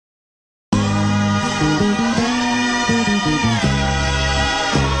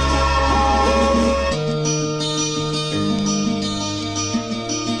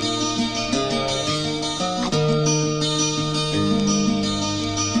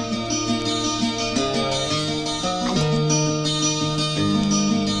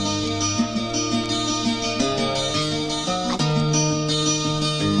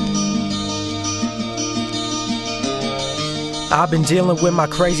I've been dealing with my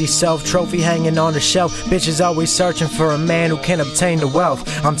crazy self, trophy hanging on the shelf. Bitches always searching for a man who can obtain the wealth.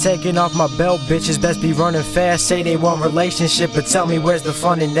 I'm taking off my belt, bitches best be running fast. Say they want relationship, but tell me where's the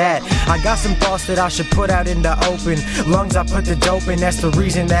fun in that? I got some thoughts that I should put out in the open. Lungs I put the dope in, that's the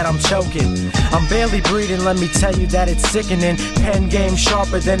reason that I'm choking. I'm barely breathing, let me tell you that it's sickening. Pen game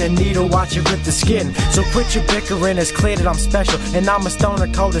sharper than a needle, watch it rip the skin. So quit your bickering, it's clear that I'm special. And I'm a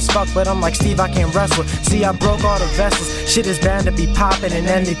stoner cold as fuck, but I'm like Steve, I can't wrestle. See, I broke all the vessels, shit is bound to be popping, and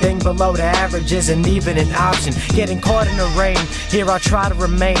anything below the average isn't even an option. Getting caught in the rain, here I try to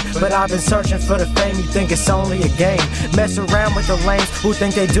remain, but I've been searching for the fame, you think it's only a game. Mess around with the lames who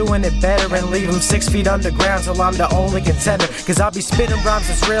think they doing it better, and leave them 6 feet underground till I'm the only contender. Cause I'll be spitting rhymes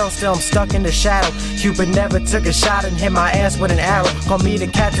that's real, still I'm stuck in the shadow. Cupid never took a shot and hit my ass with an arrow. Call me the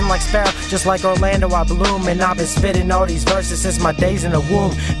captain like Sparrow, just like Orlando I bloom. And I've been spitting all these verses since my days in the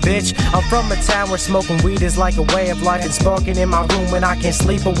womb. Bitch, I'm from a town where smoking weed is like a way of life, and sparking in my room when I can't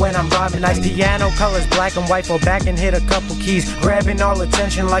sleep or when I'm rhyming. Nice piano colors, black and white, fall back and hit a couple keys, grabbing all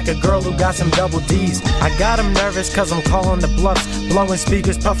attention like a girl who got some double D's. I got them nervous cause I'm calling the bluffs, blowing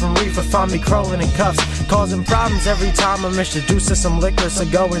speakers, puffing reefer, find me crawling in cuffs, causing problems every time I'm introduced to some liquor. So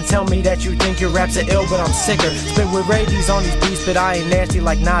go and tell me that you think your raps are ill, but I'm sicker. Spit with rabies on these beats, but I ain't nasty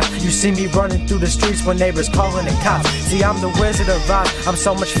like Nas. You see me running through the streets when neighbors calling the cops. See, I'm the Wizard of Oz, I'm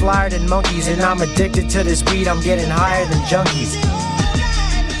so much flyer than monkeys, and I'm addicted to this weed, I'm getting higher than junkies.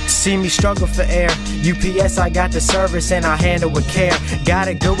 See me struggle for air, UPS I got the service and I handle with care.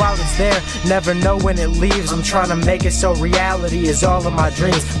 Gotta go while it's there, never know when it leaves. I'm trying to make it so reality is all of my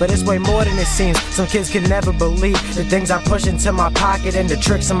dreams, but it's way more than it seems. Some kids can never believe the things I push into my pocket and the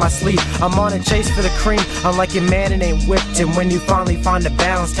tricks in my sleeve. I'm on a chase for the cream, unlike your man it ain't whipped. And when you finally find the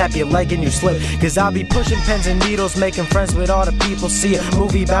balance, tap your leg and you slip. Cause I'll be pushing pens and needles, making friends with all the people. See a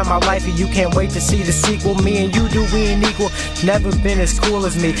movie about my life and you can't wait to see the sequel. Me and you do, we ain't equal, never been as cool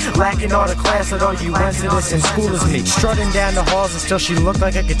as me. Lacking all the class that all you went to this in school as me. Strutting down the halls until she looked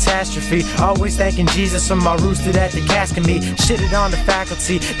like a catastrophe. Always thanking Jesus for my rooster that the casket me. Shitted on the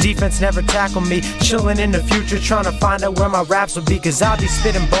faculty, defense never tackled me. Chilling in the future, trying to find out where my raps will be. Cause I'll be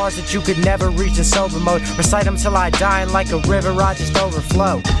spitting bars that you could never reach in sober mode. Recite them till I die, and like a river I just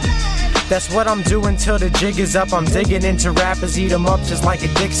overflow. That's what I'm doing till the jig is up. I'm digging into rappers, eat them up just like a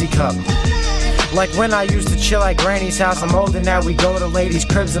Dixie cup. Like when I used to chill at Granny's house. I'm older now, we go to ladies'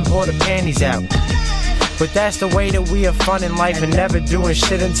 cribs and pour the panties out. But that's the way that we have fun in life, and never doing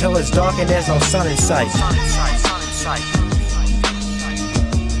shit until it's dark and there's no sun in sight.